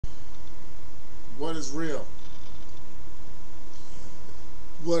What is real?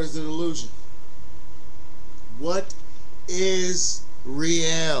 What is an illusion? What is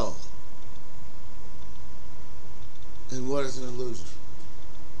real? And what is an illusion?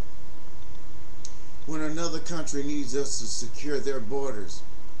 When another country needs us to secure their borders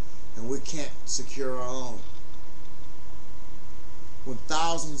and we can't secure our own. When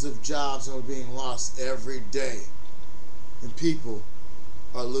thousands of jobs are being lost every day and people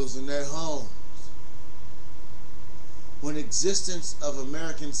are losing their homes. When existence of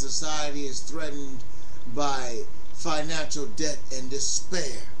American society is threatened by financial debt and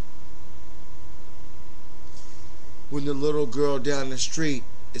despair. When the little girl down the street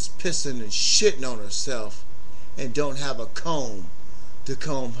is pissing and shitting on herself and don't have a comb to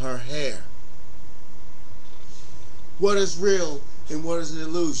comb her hair. What is real and what is an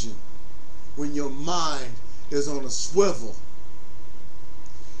illusion? When your mind is on a swivel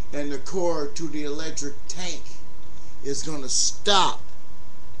and the cord to the electric tank is going to stop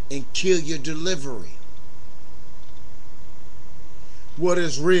and kill your delivery. What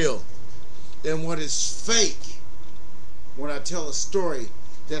is real and what is fake when I tell a story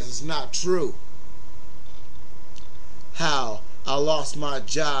that is not true. How I lost my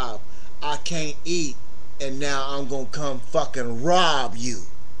job, I can't eat, and now I'm gonna come fucking rob you.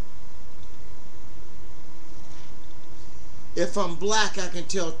 If I'm black, I can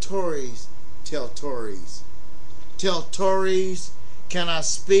tell Tories, can I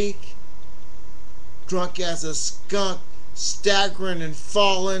speak? Drunk as a skunk, staggering and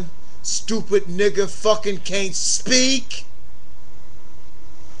falling, stupid nigga fucking can't speak?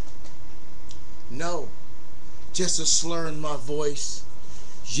 No, just a slur in my voice.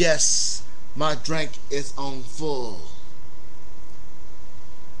 Yes, my drink is on full.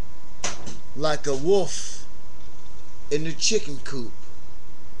 Like a wolf in the chicken coop.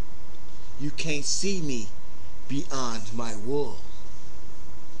 You can't see me beyond my wool.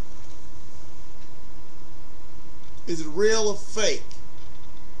 Is it real or fake?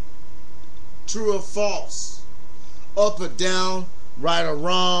 True or false? Up or down? Right or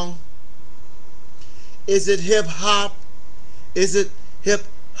wrong? Is it hip hop? Is it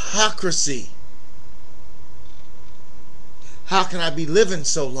hypocrisy? How can I be living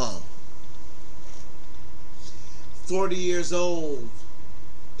so long? 40 years old,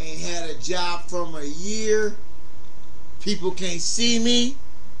 ain't had a job from a year. People can't see me.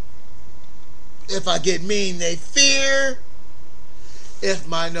 If I get mean, they fear. If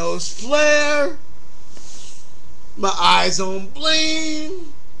my nose flare, my eyes on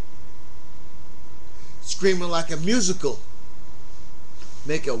bling. Screaming like a musical.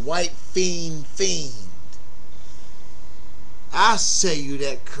 Make a white fiend. I'll sell you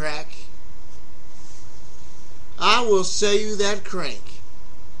that crack. I will sell you that crank.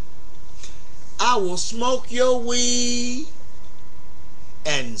 I will smoke your weed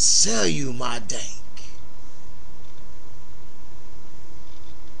and sell you my dank.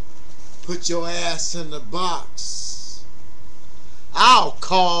 Put your ass in the box. I'll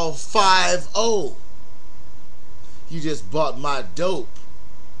call 5-0. You just bought my dope,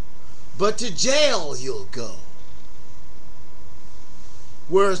 but to jail you'll go.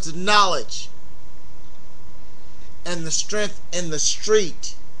 Where's the knowledge and the strength in the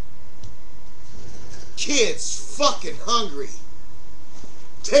street? Kids fucking hungry.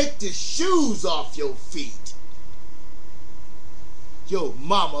 Take the shoes off your feet. Yo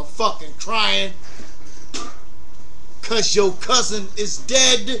mama fucking crying 'cause your cousin is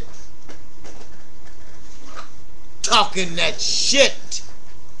dead. Talking that shit.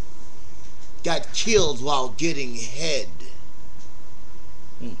 Got killed while getting head.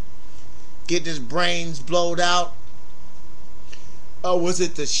 Getting his brains blowed out. Or was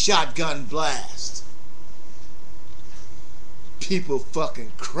it the shotgun blast? People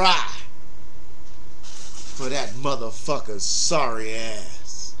fucking cry for that motherfucker's sorry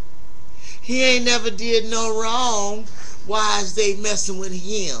ass. He ain't never did no wrong. Why is they messing with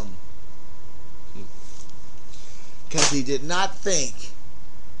him? 'Cause he did not think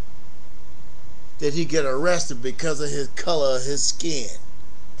that he'd get arrested because of his color of his skin.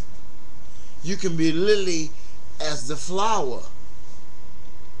 You can be lily as the flower,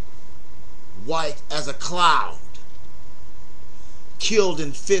 white as a cloud, killed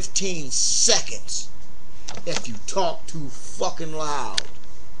in 15 seconds if you talk too fucking loud.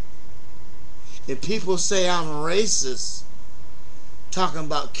 If people say I'm racist, talking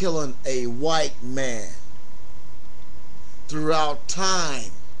about killing a white man. Throughout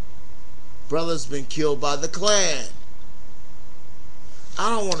time, brothers been killed by the Klan. I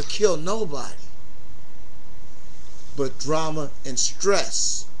don't want to kill nobody, but drama and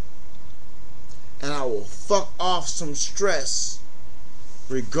stress fuck off some stress,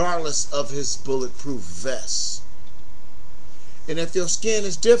 regardless of his bulletproof vest. And if your skin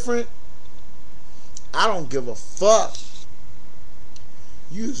is different, I don't give a fuck.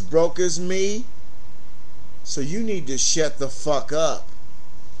 You as broke as me, so you need to shut the fuck up.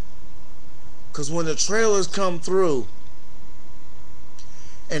 Cause when the trailers come through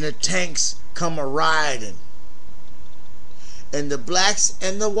and the tanks come a-riding and the blacks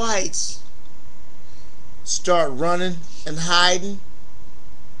and the whites start running and hiding,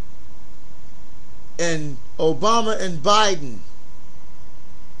 and Obama and Biden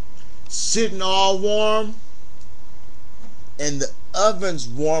sitting all warm and the oven's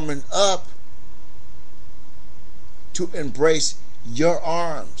warming up to embrace your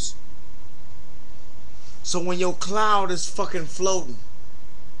arms. So when your cloud is fucking floating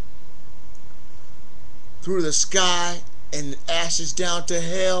through the sky and ashes down to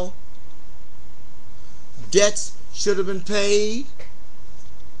hell, debts should have been paid,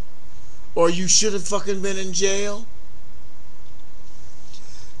 or you should have fucking been in jail.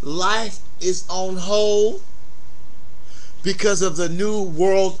 Life is on hold because of the new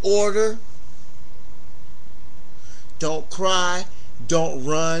world order. Don't cry, don't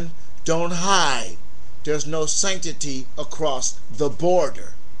run, don't hide. There's no sanctity across the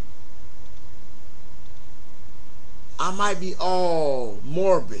border. I might be all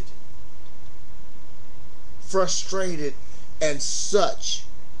morbid, frustrated, and such.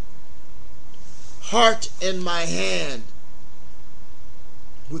 Heart in my hand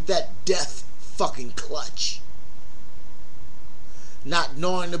with that death fucking clutch. Not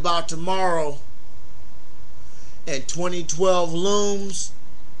knowing about tomorrow and 2012 looms.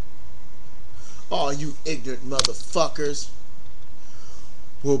 All you ignorant motherfuckers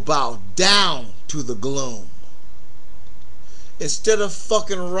will bow down to the gloom. Instead of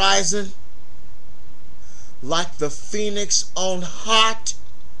fucking rising like the phoenix on hot,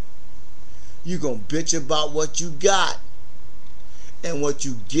 you gonna bitch about what you got and what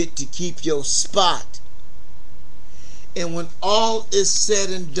you get to keep your spot. And when all is said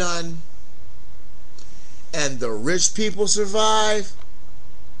and done and the rich people survive,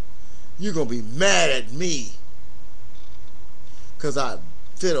 you're gonna be mad at me because I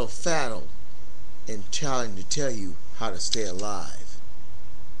fiddle faddle and trying to tell you how to stay alive.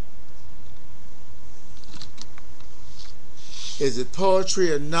 Is it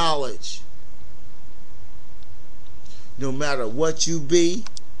poetry or knowledge? No matter what you be,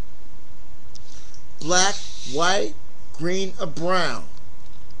 black, white, green, or brown,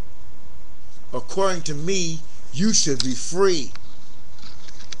 according to me, you should be free.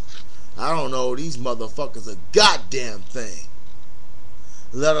 I don't know these motherfuckers a goddamn thing,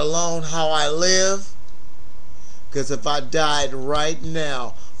 let alone how I live. Because if I died right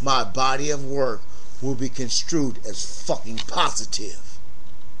now, my body of work will be construed as fucking positive.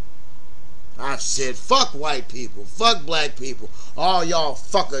 I said, fuck white people, fuck black people, all y'all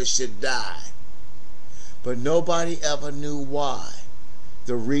fuckers should die. But nobody ever knew why.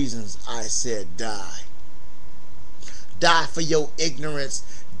 The reasons I said die. Die for your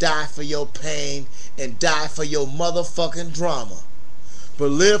ignorance, die for your pain, and die for your motherfucking drama.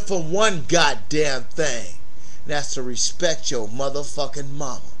 But live for one goddamn thing. And that's to respect your motherfucking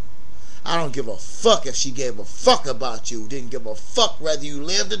mama. I don't give a fuck if she gave a fuck about you. Didn't give a fuck whether you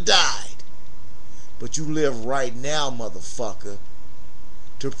lived or died. But you live right now, motherfucker,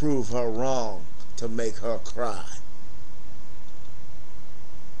 to prove her wrong, to make her cry.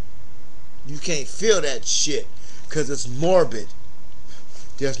 You can't feel that shit because it's morbid.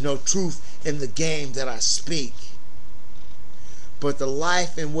 There's no truth in the game that I speak. But the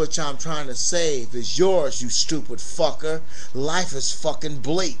life in which I'm trying to save is yours, you stupid fucker. Life is fucking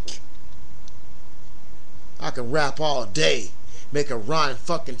bleak. I can rap all day, make a rhyme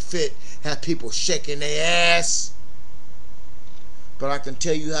fucking fit, have people shaking their ass. But I can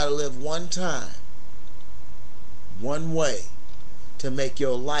tell you how to live one time, one way, to make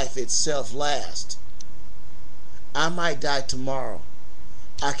your life itself last. I might die tomorrow.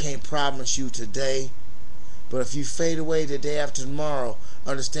 I can't promise you today. But if you fade away the day after tomorrow,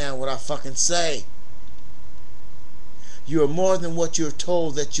 understand what I fucking say. You are more than what you're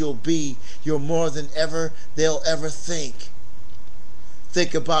told that you'll be. You're more than ever they'll ever think.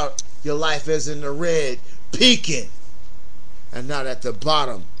 Think about your life as in the red, peaking, and not at the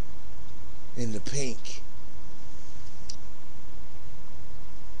bottom in the pink.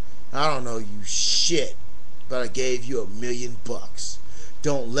 I don't know you shit, but I gave you $1 million.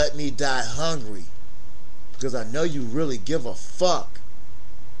 Don't let me die hungry, because I know you really give a fuck.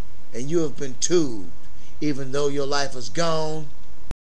 And you have been tubed, even though your life is gone.